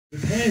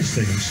Repairs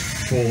things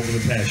for the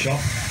repair shop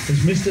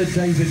is Mr.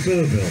 David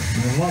Burville,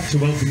 and I'd like to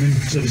welcome him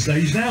to the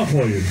stage now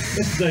for you.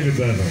 Mr. David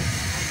Burville.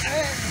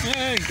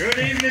 Good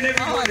evening,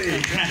 everybody.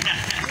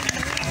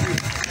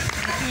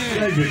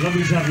 David,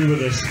 lovely to have you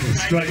with us.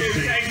 It's great to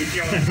see you. Thank you,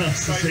 John.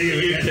 Nice to see you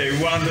again. Too.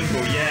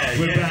 Wonderful, yeah.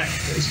 We're back.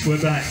 We're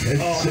back.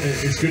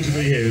 It's good to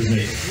be here, isn't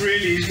it? It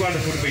really is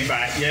wonderful to be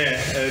back, yeah,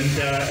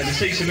 and to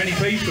see so many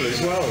people as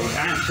well.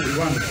 Absolutely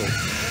wonderful.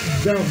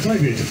 Now,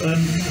 David,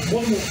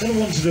 what I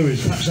want to do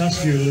is perhaps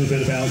ask you a little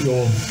bit about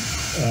your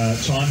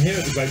time here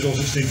at the Great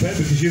Dorset Steam Fair,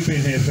 because you've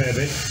been here a fair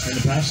bit in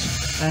the past,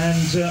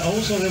 and I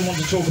also then want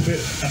to talk a bit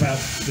about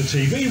the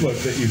TV work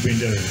that you've been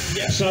doing.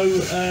 Yeah. So,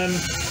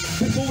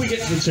 before we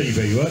get to the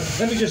TV work,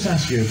 let me just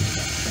ask you,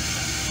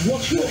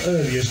 what's your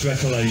earliest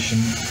recollection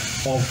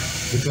of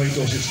the Great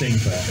Dorset Steam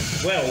Fair?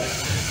 Well,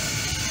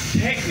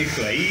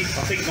 technically,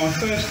 I think my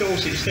first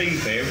Dorset Steam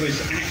Fair was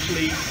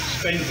actually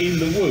spent in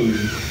the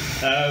womb,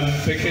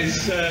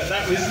 because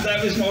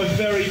that was my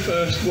very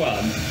first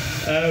one,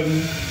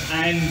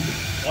 and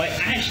I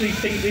actually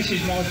think this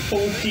is my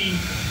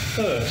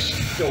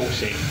 41st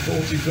Dorset.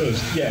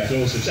 41st? Yeah.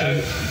 Dorset.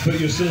 So, but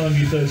you're still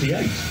only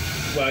 38.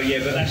 Well, yeah,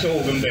 but that's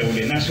organ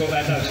building. That's what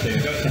that does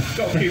do.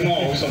 Got a few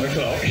miles on the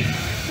clock.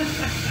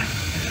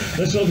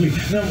 That's lovely.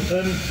 Now,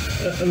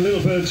 a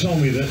little bird told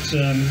me that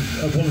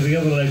one of the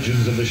other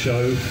legends of the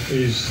show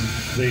is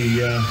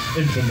the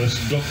infamous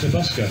Dr.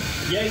 Busker,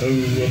 yes,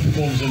 who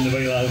performs in the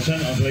Real Ale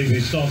Tent. I believe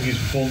he's starting his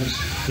performance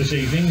this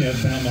evening at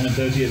about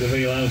 9:30 at the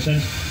Real Ale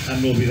Tent,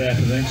 and will be there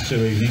for the next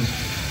 2 evenings.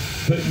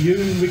 But you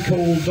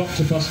recall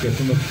Dr. Busker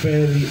from a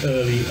fairly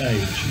early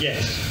age.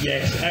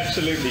 Yes,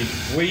 absolutely.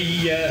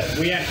 We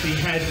actually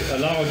had a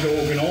large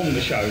organ on the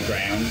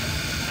showground,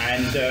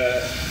 and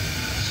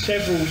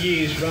several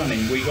years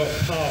running we got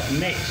parked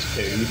next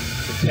to the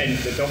tent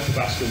that Dr.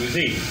 Busker was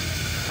in.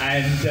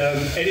 And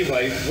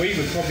anyway, we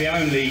were probably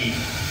only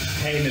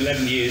 10,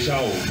 11 years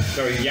old,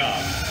 very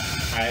young,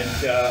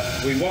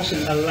 and we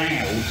wasn't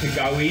allowed to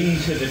go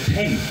into the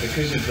tent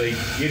because of the,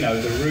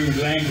 the rude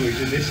language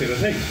and this sort of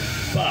thing.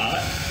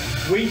 But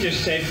we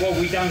just said, well,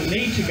 we don't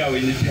need to go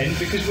in the tent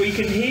because we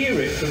can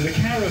hear it from the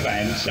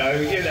caravan. So,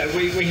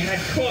 we had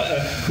quite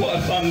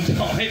a fun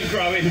time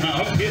growing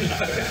up,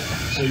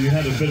 So you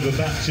had a bit of a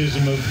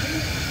baptism of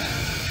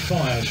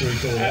fire, shall we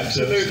call it?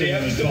 Absolutely,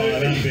 absolutely.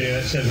 Fire and beer,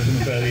 etc.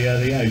 from a fairly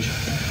early age.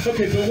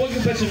 Okay, but what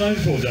you're better known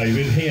for,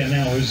 David, here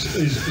now is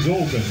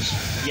organs.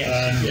 Yes.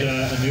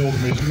 And the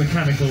organ is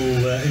mechanical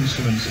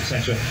instruments,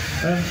 etc.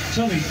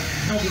 Tell me,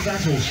 how did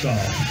that all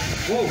start?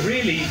 Well,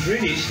 really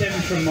it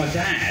stemmed from my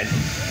dad.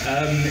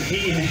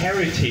 He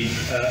inherited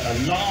a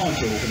large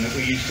organ that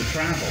we used to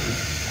travel,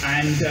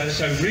 and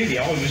so really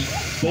I was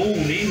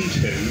born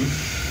into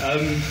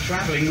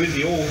travelling with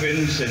the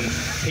organs, and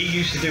he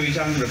used to do his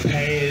own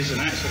repairs and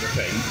that sort of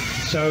thing.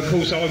 So of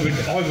course I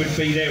would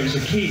be there as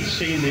a kid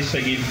seeing this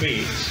thing in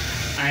bits,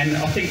 and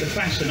I think the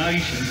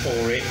fascination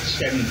for it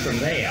stemmed from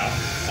there.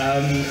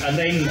 And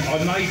then I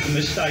made the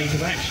mistake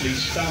of actually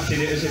starting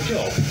it as a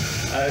job,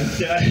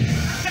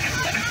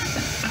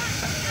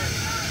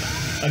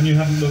 and you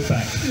haven't looked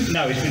back?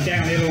 No, it's been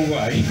downhill all the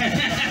way.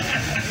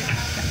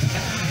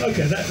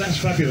 Okay, that's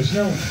fabulous.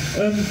 Now,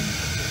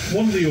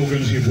 one of the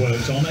organs you've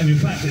worked on, and in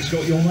fact it's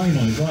got your name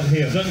on it right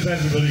here. I don't know if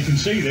everybody can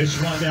see this,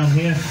 right down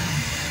here.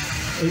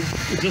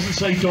 It doesn't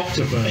say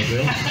Dr.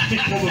 Burville.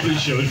 It probably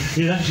should.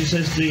 It actually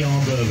says Dr.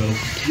 Burville,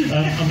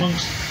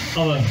 amongst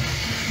other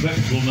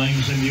reputable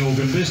names in the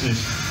organ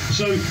business.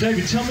 So,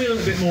 David, tell me a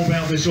little bit more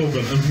about this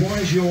organ, and why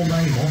is your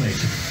name on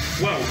it?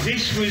 Well,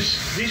 this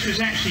was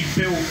actually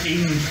built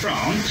in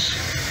France,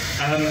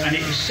 and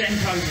it was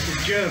sent over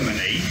to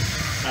Germany,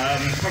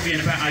 probably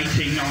in about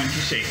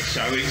 1896.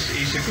 So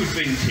it's a good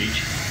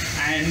vintage,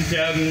 and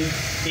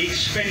it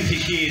spent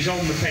its years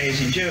on the fairs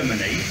in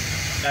Germany.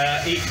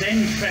 It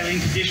then fell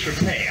into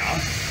disrepair,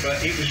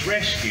 but it was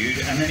rescued,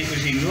 and then it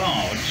was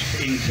enlarged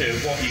into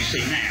what you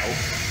see now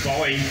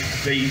by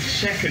the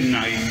second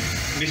name,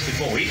 Mr.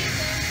 Voigt.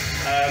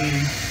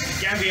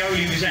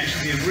 Gavioli was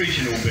actually the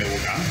original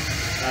builder,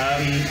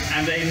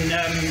 and then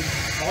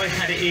I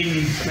had it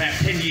in about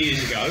 10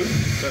 years ago,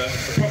 for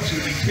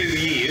approximately 2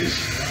 years,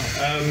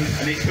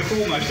 and it took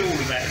almost all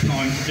of that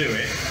time to do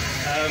it.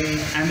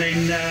 And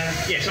then,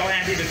 yes, I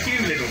added a few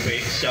little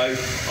bits, so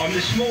I'm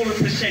the smaller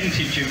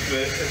percentage of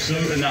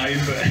the name.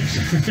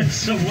 But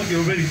so what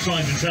you're really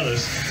trying to tell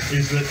us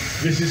is that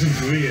this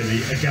isn't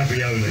really a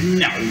Gavioli?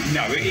 No,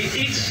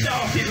 it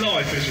started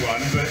life as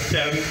one, but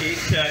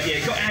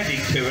it got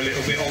added to a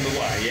little bit on the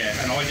way, yeah,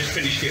 and I just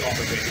finished it off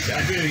a bit. So.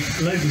 Really,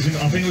 ladies and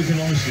gentlemen, I think we can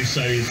honestly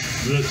say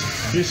that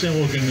this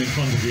organ in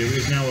front of you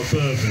is now a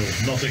burville,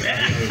 not a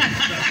Gavioli. Is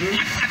that true?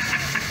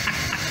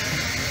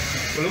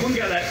 Well, I wouldn't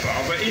go that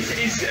far, but it's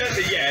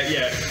yeah.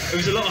 There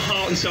was a lot of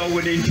heart and soul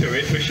went into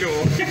it, for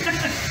sure.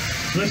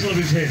 That's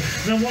lovely to hear.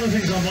 Now, one of the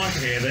things I'd like to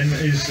hear then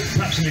is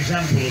perhaps an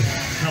example of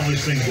how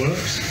this thing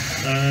works.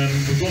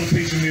 We've got a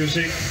piece of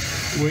music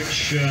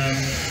which,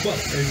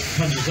 it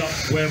punches up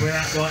where we're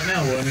at right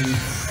now. I mean,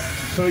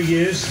 3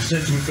 years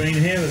since we've been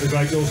here at the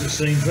Great Dorset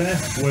Steam Fair.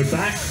 We're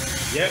back.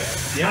 Yep.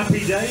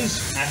 Happy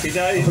Days? Happy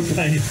Days.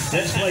 Okay,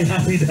 let's play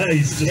Happy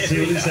Days to see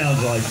what it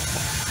sounds like.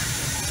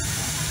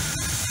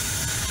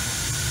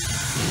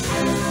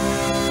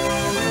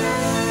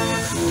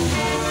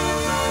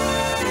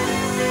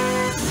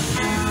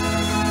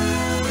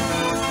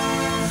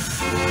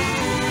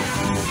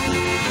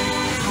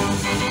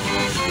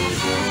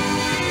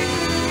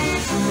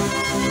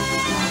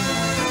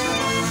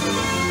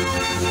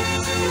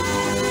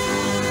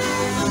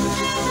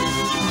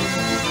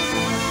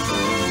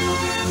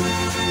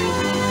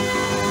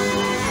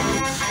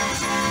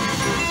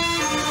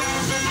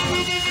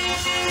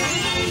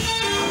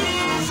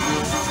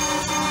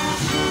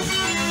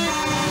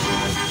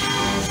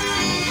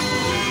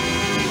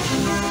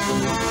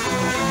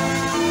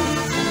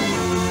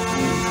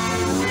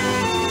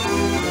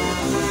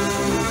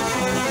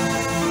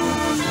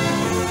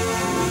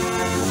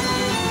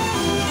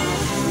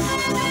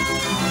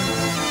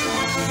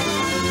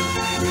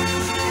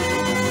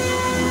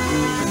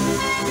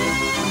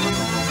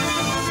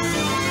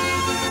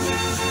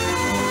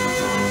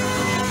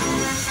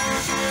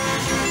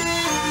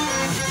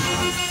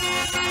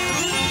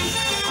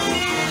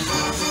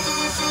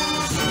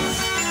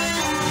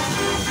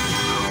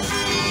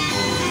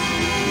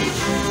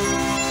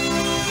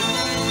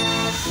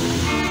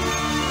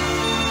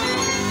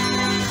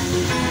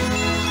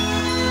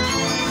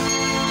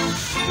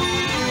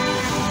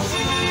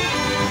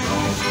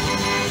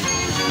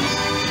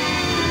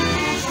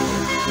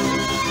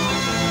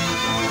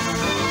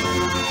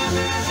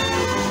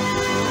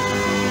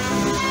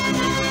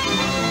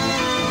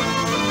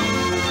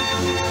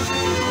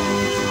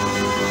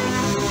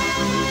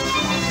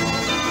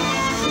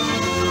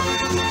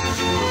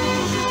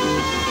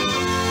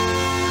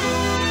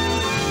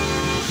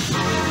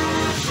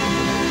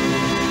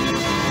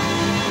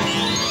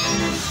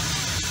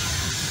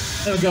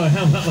 There we go.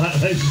 How about that,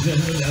 ladies and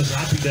gentlemen? That's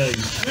Happy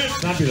Days.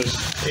 Fabulous.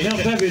 Now,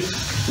 David,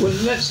 well,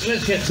 let's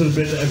get to the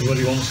bit that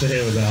everybody wants to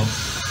hear about.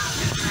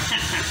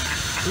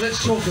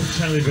 Let's talk of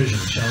television,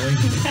 shall we?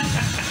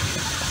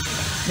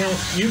 Now,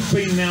 you've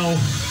been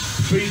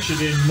featured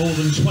in more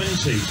than 20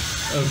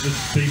 of the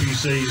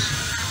BBC's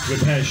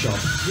repair shop.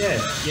 Yeah.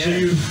 So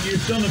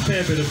you've done a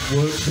fair bit of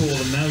work for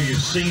them now.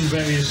 You've seen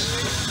various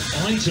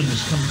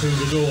items come through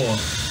the door,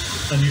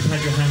 and you've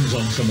had your hands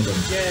on some of them.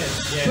 Yeah.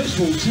 First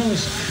of all, tell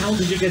us, how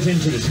did you get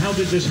into this? How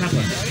did this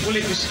happen? Well,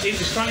 it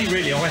was funny,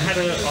 really. I had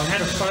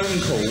a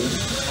phone call.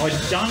 I'd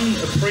done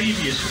a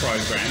previous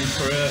programme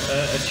for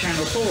a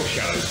Channel 4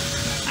 show,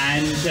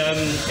 and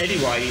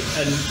anyway,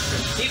 and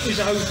it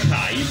was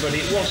okay, but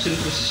it wasn't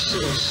the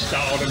sort of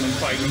stardom and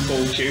fame and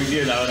fortune,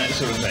 you know, that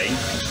sort of thing.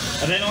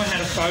 And then I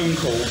had a phone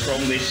call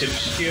from this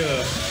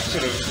obscure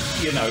sort of,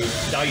 you know,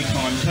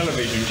 daytime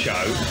television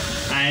show,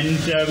 and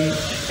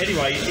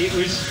anyway, it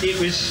was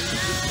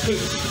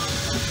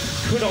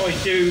could I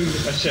do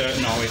a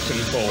certain item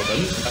for them?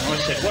 And I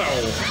said, well,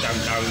 I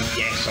don't know,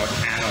 yes I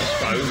can, I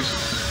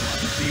suppose.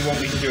 Do you want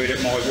me to do it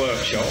at my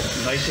workshop?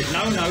 And they said,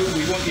 no,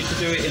 we want you to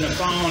do it in a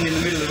barn in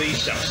the middle of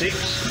East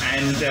Sussex,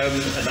 and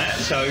that,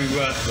 so,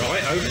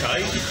 right,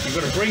 okay, you've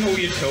got to bring all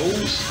your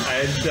tools,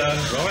 and,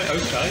 right,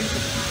 okay.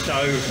 So,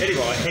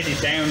 anyway, I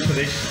headed down to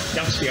this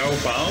dusty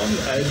old barn,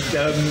 and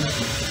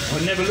I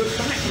never looked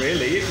back,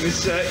 really. It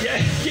was,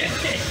 yeah.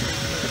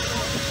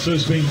 So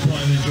it's been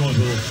quite an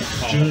enjoyable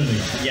journey.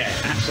 Yeah,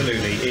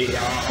 absolutely.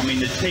 I mean,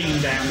 the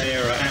team down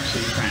there are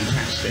absolutely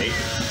fantastic.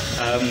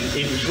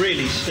 It was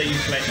really Steve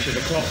Fletcher,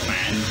 the clock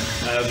man.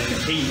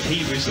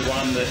 He was the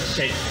one that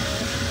said,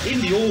 in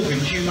the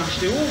organs you must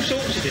do all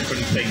sorts of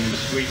different things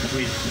with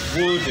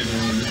wood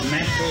and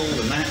metal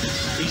and that.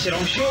 He said,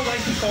 I'm sure they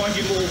can find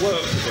you more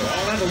work to do.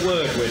 I'll have a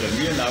word with them,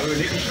 you know. And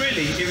it was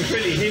really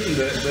him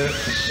that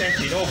set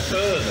it off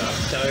further.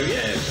 So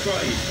yeah, it was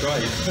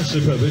great. That's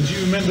superb. And do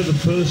you remember the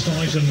first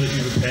item that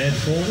you repaired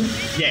for them?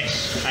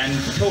 Yes, and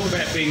talk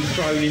about being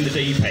thrown in the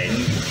deep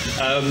end.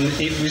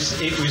 It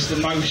was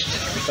the most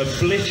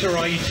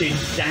obliterated,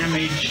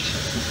 damaged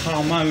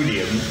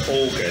harmonium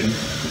organ,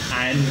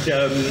 and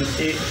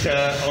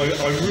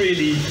I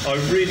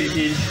really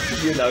did,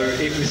 you know,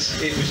 it was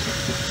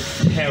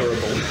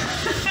terrible.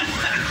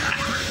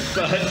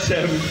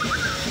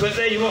 But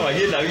there you are,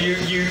 you know,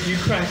 you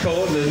crack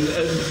on, and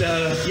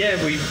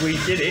yeah, we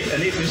did it,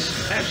 and it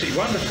was absolutely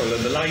wonderful.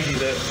 And the lady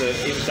that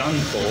it was done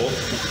for,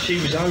 she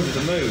was over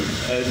the moon,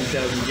 and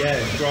yeah,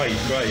 great.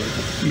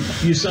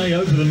 You say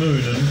over the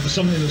moon, and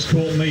something that's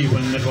caught me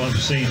whenever I've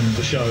seen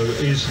the show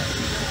is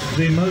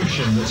the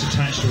emotion that's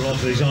attached to a lot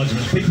of these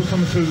items. People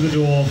coming through the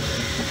door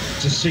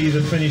to see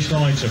the finished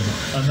item,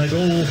 and they've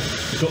all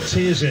got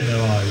tears in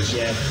their eyes.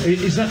 Yeah.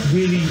 Is that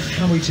really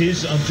how it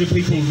is? Do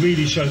people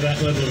really show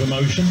that level of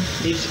emotion?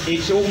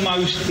 It's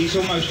almost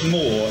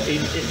more.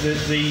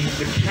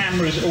 The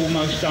cameras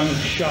almost don't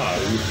show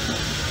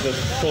the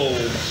full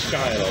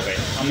scale of it.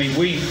 I mean,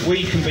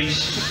 we can be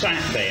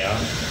sat there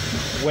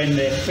when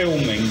they're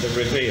filming the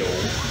reveal,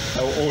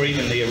 or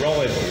even the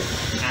arrival,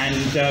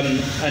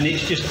 and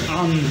it's just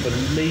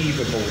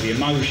unbelievable the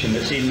emotion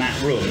that's in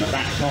that room at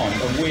that time,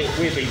 and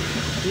we'll be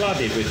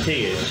flooded with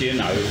tears, you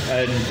know,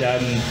 and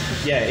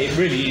yeah, it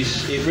really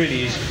is,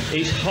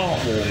 it's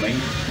heartwarming,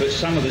 but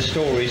some of the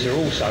stories are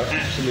also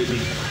absolutely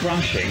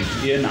crushing,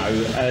 you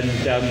know,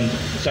 and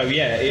so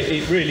yeah,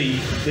 it really,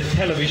 the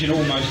television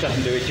almost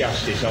doesn't do it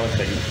justice, I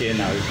think, you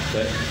know,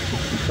 but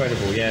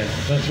incredible, yeah.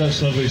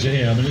 That's lovely to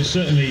hear. I mean, it's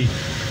certainly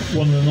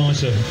one of the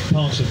nicer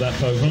parts of that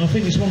programme, and I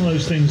think it's one of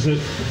those things that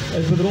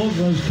with a lot of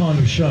those kind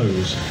of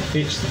shows,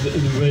 it's the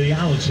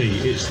reality,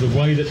 it's the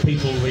way that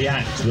people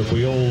react that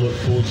we all look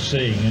forward to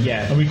seeing, and,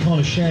 yeah, and we kind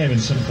of share in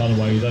some kind of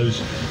way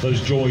those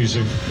joys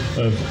of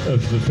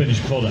the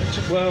finished product.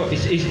 Well,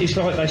 it's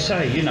like they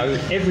say, you know,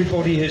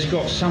 everybody has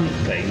got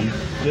something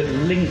that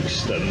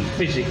links them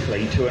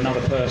physically to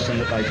another person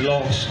that they've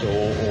lost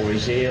or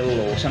is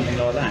ill or something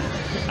like that,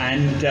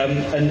 and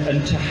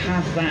to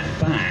have that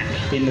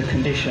back in the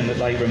condition that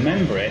they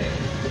remember it,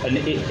 and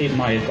it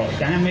may have got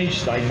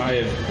damaged, they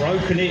may have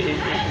broken it,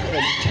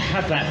 to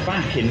have that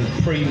back in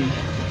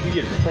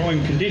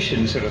prime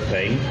condition sort of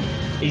thing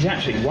is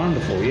absolutely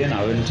wonderful, you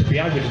know, and to be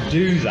able to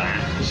do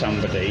that to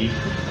somebody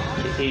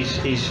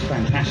is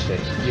fantastic,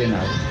 you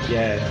know,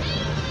 yeah.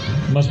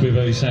 Must be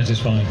very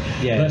satisfying.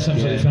 Yeah, that's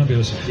absolutely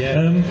fabulous.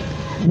 Yeah.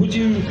 Would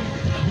you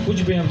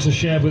be able to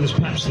share with us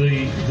perhaps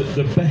the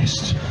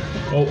best,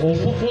 or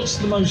what's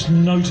the most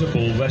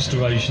notable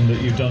restoration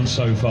that you've done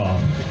so far?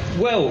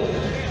 Well,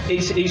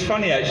 it's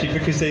funny actually,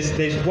 because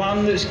there's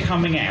one that's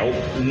coming out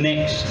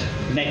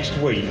next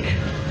week,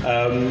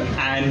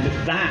 and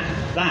that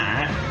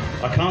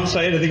I can't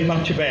say anything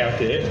much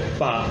about it,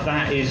 but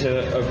that is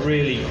a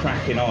really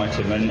cracking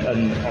item,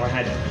 and I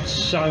had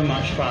so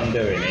much fun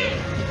doing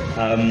it.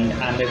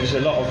 And there was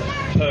a lot of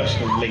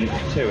personal link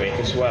to it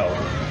as well.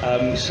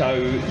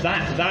 So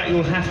that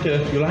you'll have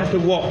to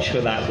watch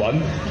for that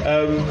one.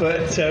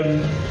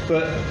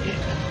 But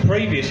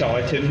previous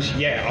items,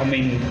 yeah, I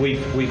mean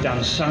we've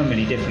done so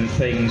many different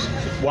things.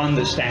 One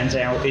that stands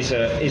out is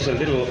a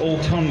little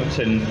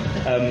automaton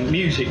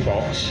music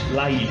box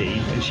lady,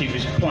 and she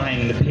was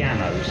playing the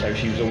piano, so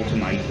she was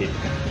automated,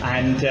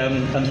 and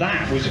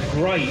that was a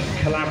great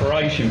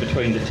collaboration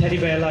between the Teddy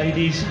Bear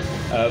Ladies,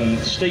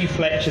 Steve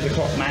Fletcher, the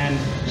clock man,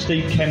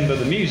 Steve Kember,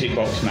 the music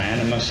box man,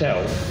 and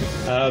myself.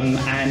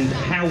 And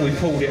how we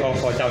pulled it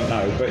off, I don't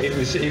know, but it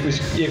was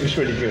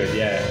really good.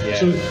 Yeah.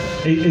 So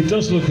it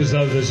does look as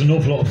though there's an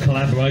awful lot of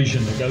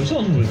collaboration that goes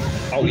on with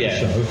the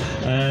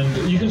show,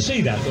 and you can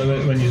see that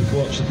when you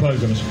watch the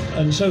programmes.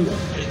 And so,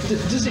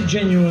 does it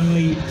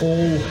genuinely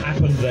all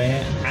happen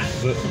there at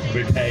the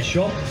repair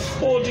shop,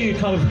 or do you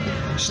kind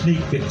of sneak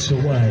bits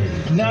away?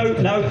 No,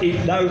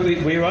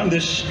 we're under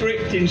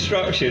strict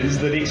instructions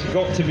that it's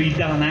got to be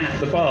done at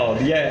the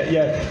barn.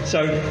 Yeah.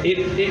 So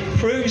it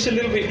proves a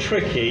little bit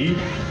tricky.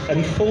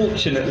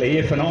 Unfortunately,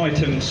 if an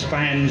item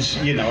spans,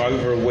 you know,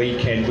 over a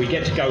weekend, we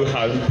get to go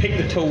home, pick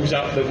the tools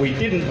up that we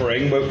didn't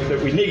bring but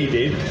that we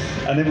needed,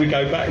 and then we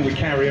go back and we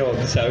carry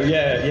on. So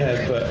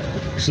yeah, but.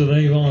 So there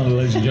you are,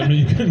 ladies and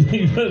gentlemen.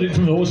 You've heard it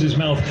from the horse's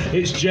mouth.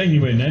 It's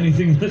genuine.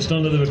 Anything that's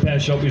done at the repair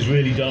shop is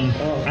really done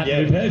at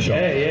the repair shop.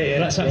 Yeah.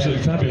 That's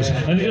absolutely fabulous.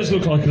 And it does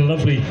look like a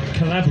lovely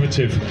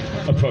collaborative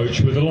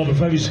approach with a lot of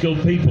very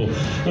skilled people.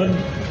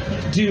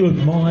 Do you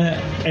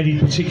admire any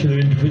particular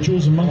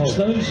individuals amongst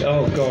those?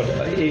 Oh God,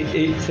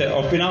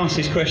 I've been asked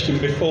this question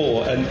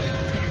before, and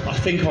I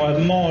think I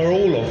admire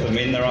all of them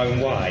in their own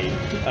way.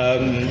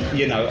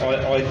 You know,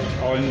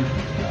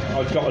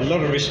 I've got a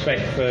lot of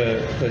respect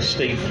for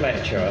Steve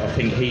Fletcher. I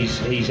think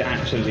he's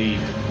absolutely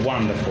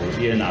wonderful,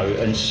 you know,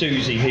 and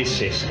Susie, his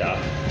sister.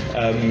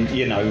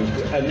 You know,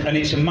 and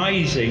it's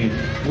amazing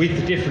with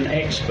the different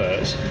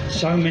experts.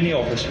 So many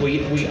of us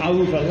we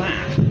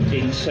overlap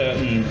in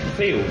certain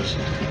fields.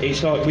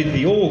 It's like with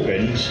the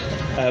organs,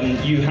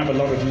 you have a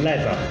lot of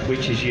leather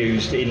which is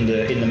used in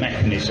the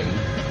mechanism.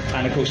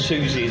 And of course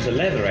Susie is a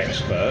leather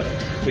expert,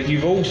 but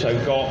you've also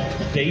got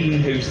Dean,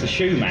 who's the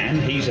shoe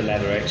man, he's a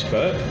leather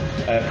expert,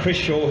 Chris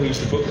Shaw, who's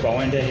the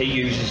bookbinder, he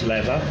uses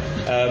leather,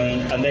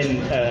 and then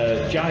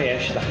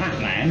Jayesh, the hat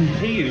man,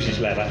 he uses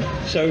leather.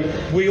 So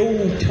we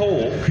all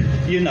talk,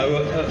 you know,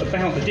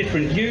 about the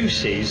different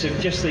uses of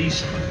just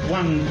these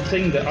one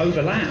thing that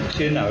overlaps,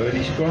 you know, and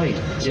it's great.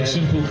 So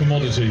simple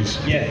commodities.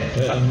 Yeah.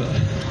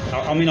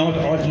 I mean,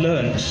 I've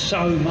learned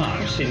so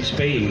much since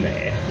being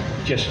there,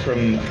 just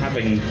from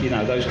having, you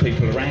know, those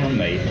people around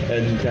me,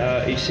 and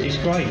it's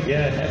great,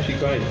 yeah,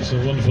 absolutely great. It's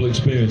a wonderful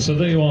experience. So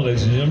there you are,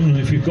 ladies and gentlemen.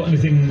 If you've got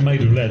anything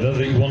made of leather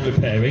that you want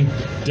repairing,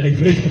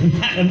 David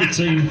and the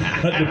team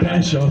at the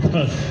repair shop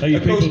are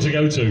your people to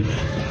go to.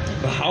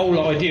 The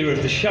whole idea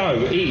of the show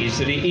is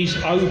that it is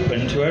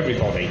open to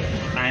everybody,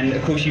 and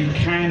of course you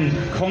can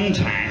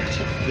contact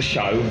the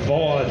show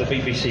via the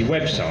BBC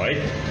website,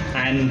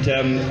 and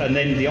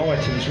then the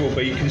items will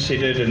be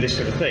considered and this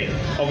sort of thing.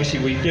 Obviously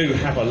we do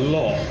have a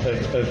lot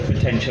of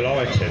potential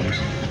items,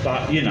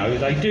 but you know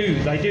they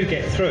do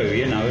get through,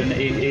 you know, and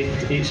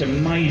it's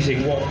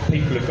amazing what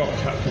people have got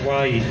tucked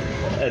away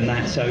and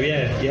that. So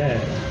yeah.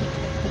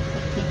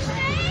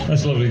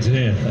 That's lovely to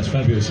hear. That's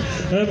fabulous.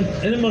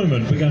 In a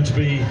moment, we're going to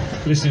be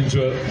listening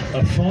to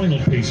a final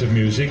piece of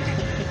music,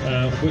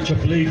 which I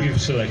believe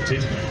you've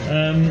selected.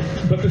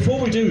 But before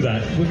we do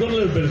that, we've got a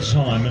little bit of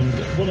time, and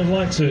what I'd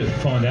like to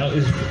find out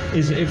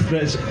is if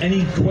there's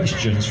any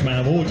questions from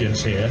our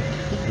audience here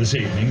this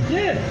evening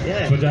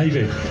for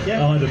David,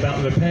 either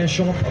about the repair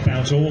shop,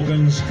 about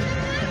organs,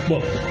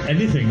 well,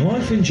 anything,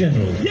 life in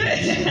general.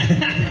 Yes.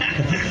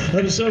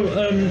 And so,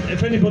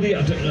 if anybody,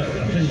 I think,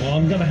 well,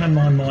 I'm going to hand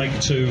my mic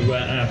to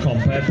our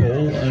compere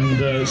Paul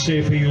and see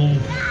if he'll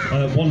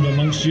wander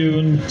amongst you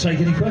and take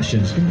any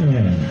questions. Give me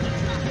a hand.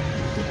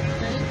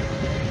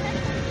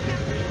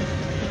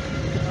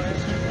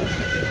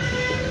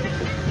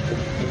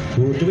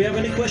 Well, do we have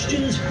any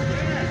questions?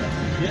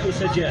 Yeah, who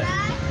said yeah?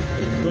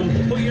 Well,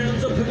 put your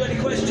hands up if you've got any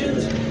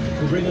questions.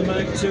 We'll bring a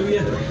mic to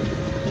you.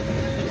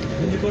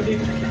 Anybody?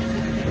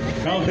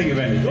 Can't think of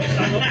any. Got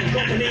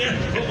one here,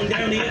 got one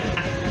down here.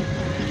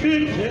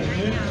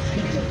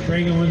 Yeah.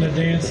 Bring them in the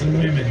dancing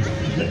women.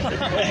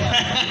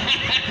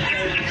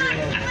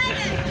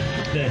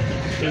 There.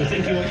 I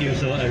think you want you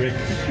thought, Eric.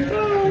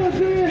 Oh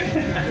dear.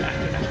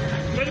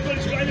 Has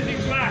anybody's got anything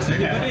to ask?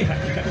 Anybody?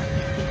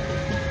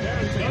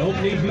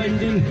 Don't need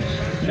mending.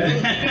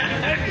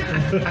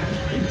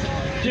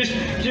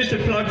 Just a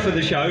plug for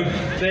the show.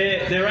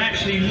 They're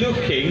actually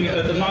looking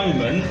at the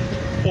moment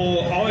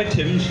for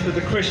items for the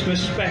Christmas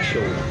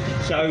special.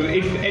 So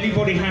if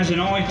anybody has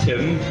an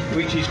item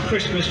which is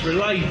Christmas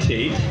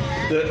related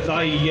that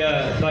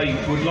they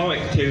would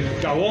like to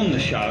go on the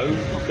show,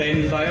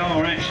 then they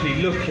are actually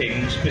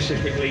looking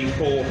specifically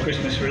for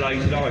Christmas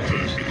related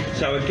items.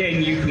 So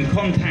again, you can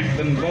contact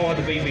them via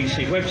the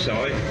BBC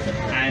website,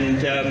 and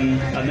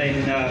then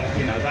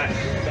you know,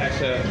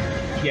 that's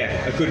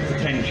a good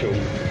potential.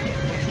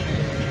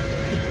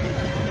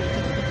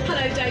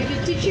 Hello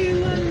David, did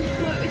you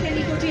work with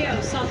anybody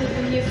else other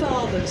than your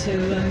father to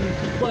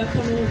work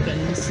on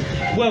organs?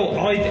 Well,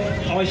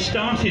 I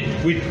started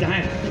with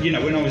Dad, you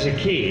know, when I was a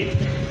kid,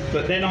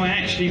 but then I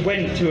actually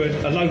went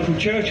to a local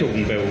church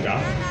organ builder,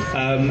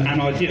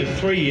 and I did a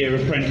 3-year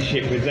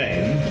apprenticeship with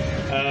them,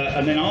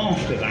 and then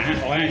after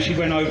that I actually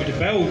went over to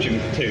Belgium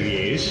for 2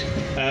 years,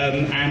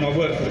 and I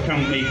worked for a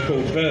company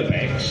called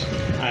Verbex,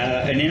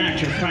 and in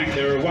actual fact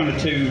there are 1 or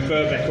 2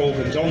 Verbeck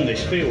organs on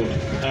this field,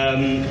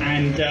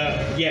 and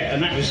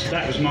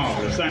that was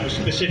marvellous. That was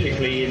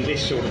specifically in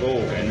this sort of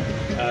organ,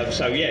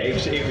 so yeah, it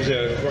was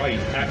a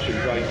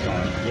absolute great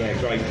time. Yeah,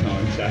 great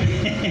time. So.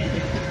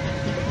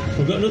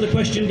 We've got another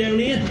question down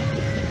here.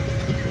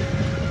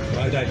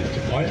 Right,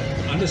 I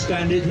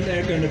understand, isn't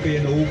there going to be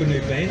an organ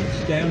event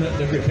down at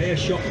the repair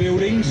shop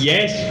buildings?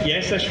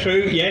 Yes, that's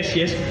true. Yes.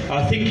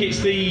 I think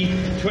it's the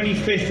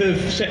 25th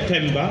of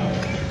September.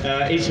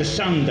 It's a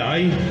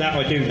Sunday, that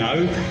I do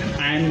know,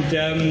 and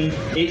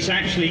it's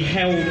actually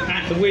held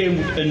at the Weald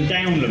and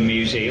Downland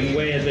Museum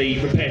where the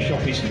repair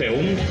shop is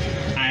filmed,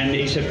 and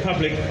it's a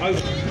public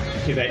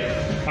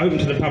open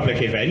to the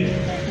public event,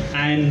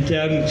 and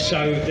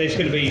so there's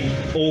going to be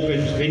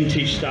organs,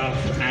 vintage stuff,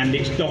 and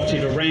it's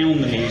dotted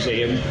around the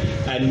museum,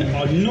 and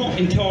I'm not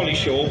entirely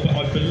sure, but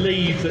I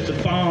believe that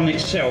the barn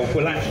itself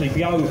will actually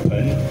be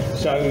open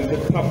so the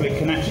public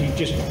can actually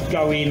just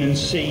go in and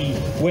see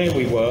where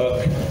we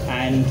work,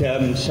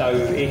 and so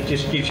it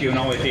just gives you an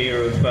idea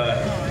of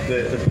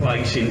the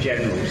place in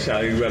general. So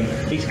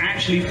it's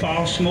actually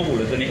far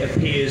smaller than it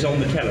appears on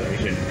the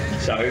television,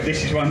 so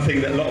this is one thing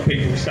that a lot of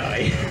people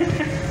say.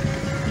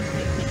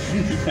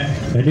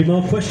 Any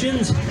more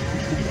questions?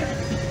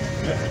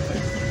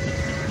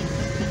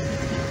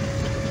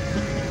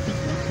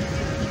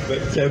 But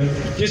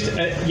just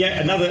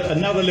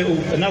another little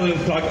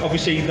plug.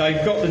 Obviously,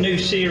 they've got the new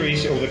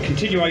series, or the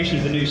continuation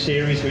of the new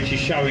series, which is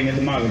showing at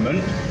the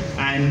moment.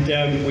 And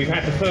we've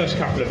had the first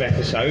couple of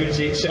episodes.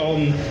 It's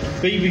on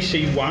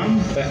BBC One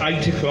at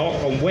 8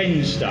 o'clock on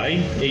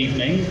Wednesday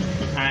evening,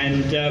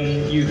 and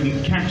you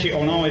can catch it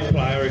on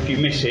iPlayer if you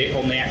miss it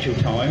on the actual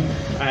time.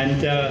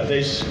 And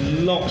there's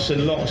lots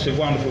and lots of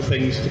wonderful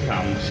things to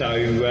come. So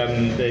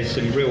there's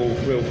some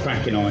real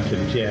cracking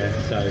items. Yeah.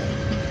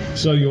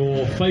 So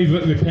your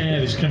favourite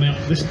repair is coming out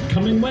this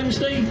coming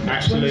Wednesday?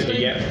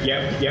 Absolutely, Wednesday?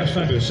 Yep. That's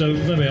fabulous. So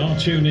there we are,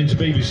 tune into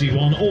BBC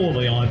One or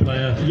the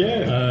iPlayer,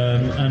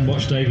 and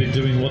watch David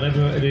doing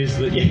whatever it is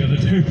that you're going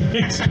to do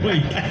next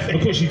week.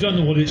 Of course, you don't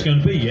know what it's going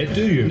to be yet,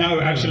 do you?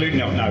 No, absolutely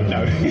not,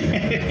 no.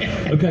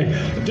 Okay,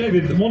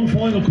 David, one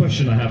final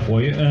question I have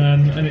for you,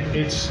 and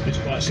it's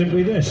quite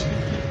simply this.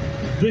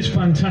 This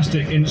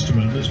fantastic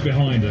instrument that's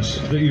behind us,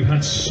 that you've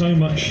had so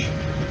much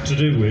to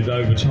do with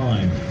over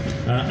time,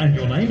 and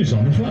your name is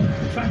on the front.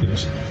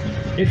 Fabulous.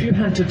 If you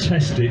had to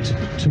test it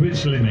to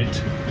its limit,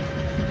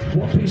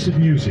 what piece of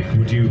music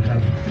would you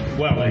have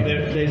Well,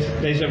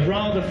 there's a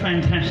rather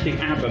fantastic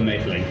ABBA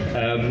medley,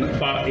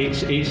 but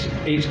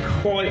it's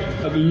quite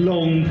a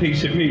long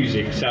piece of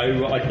music,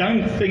 so I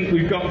don't think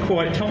we've got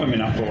quite time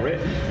enough for it.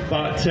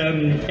 But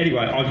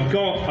anyway, I've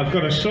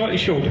got a slightly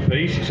shorter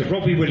piece. It's a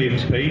Robbie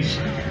Williams piece,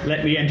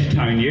 Let Me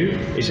Entertain You.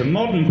 It's a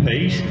modern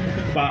piece,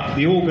 but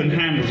the organ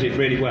handles it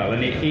really well,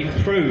 and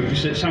it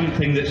proves that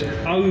something that's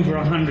over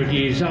 100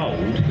 years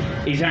old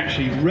is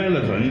actually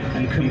relevant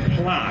and can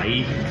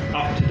play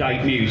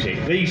up-to-date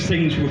music. These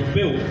things were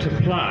built to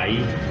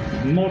play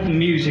modern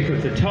music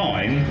of the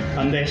time,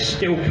 and they're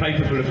still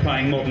capable of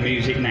playing modern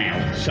music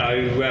now. So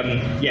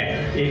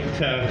yeah,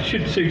 it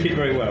should suit it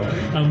very well.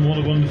 And what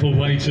a wonderful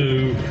way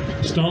to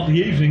start the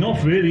evening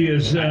off, really,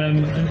 as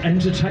and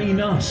entertain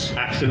us.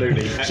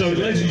 Absolutely. So,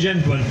 ladies and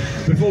gentlemen,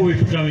 before we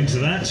go into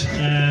that,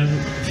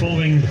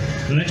 following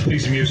the next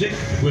piece of music,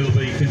 we'll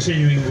be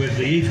continuing with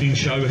the evening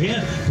show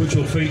here, which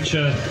will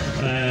feature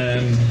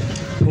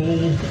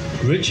Paul,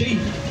 Richie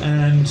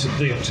and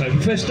the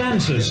Oktoberfest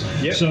dancers.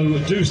 Yep. So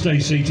do stay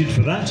seated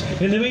for that.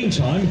 In the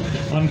meantime,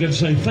 I'm going to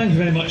say thank you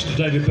very much to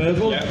David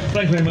Burville. Yep.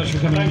 Thank you very much for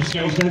coming on the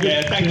Thank you. stage, David.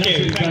 Yeah, thank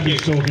you. Thank you.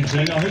 Talking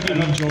to you. I hope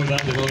you'll enjoy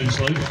that little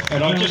interlude.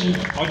 And I'd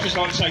just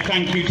like to say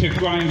thank you to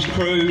Graham's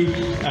crew.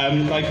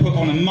 They put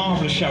on a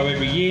marvellous show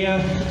every year,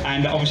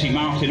 and obviously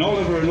Martin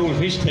Oliver and all of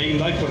his team,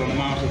 they put on a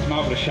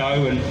marvellous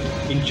show, and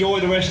enjoy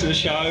the rest of the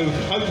show.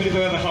 Hopefully the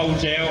weather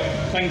holds out.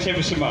 Thanks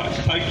ever so much.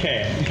 Take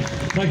care.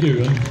 Thank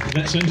you, and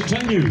let's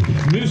entertain you.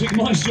 Music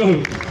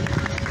Maestro.